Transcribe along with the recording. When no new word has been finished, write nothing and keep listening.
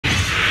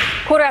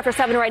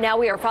7:15 right now.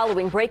 We are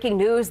following breaking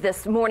news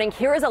this morning.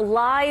 Here is a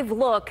live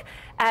look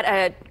at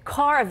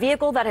a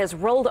vehicle that has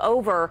rolled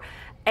over.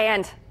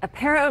 And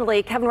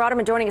apparently, Kevin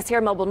Rotterman joining us here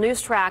at Mobile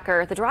News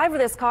Tracker. The driver of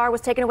this car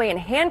was taken away in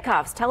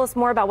handcuffs. Tell us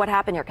more about what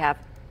happened here, Kev.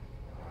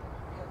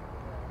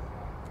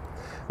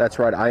 That's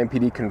right.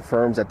 IMPD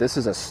confirms that this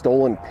is a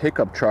stolen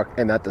pickup truck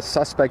and that the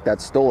suspect that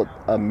stole it,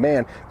 a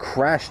man,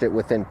 crashed it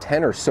within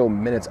 10 or so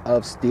minutes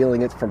of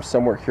stealing it from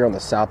somewhere here on the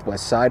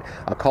southwest side.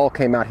 A call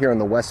came out here on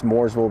the West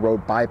Mooresville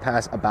Road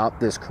bypass about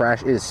this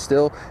crash. It is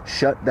still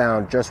shut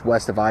down just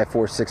west of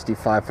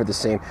I-465 for the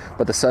scene,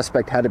 but the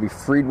suspect had to be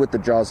freed with the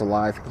jaws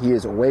alive. He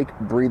is awake,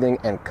 breathing,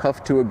 and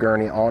cuffed to a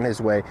gurney on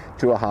his way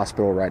to a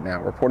hospital right now.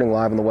 Reporting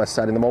live on the west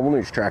side in the Mobile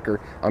News Tracker,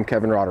 I'm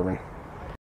Kevin Rotterman.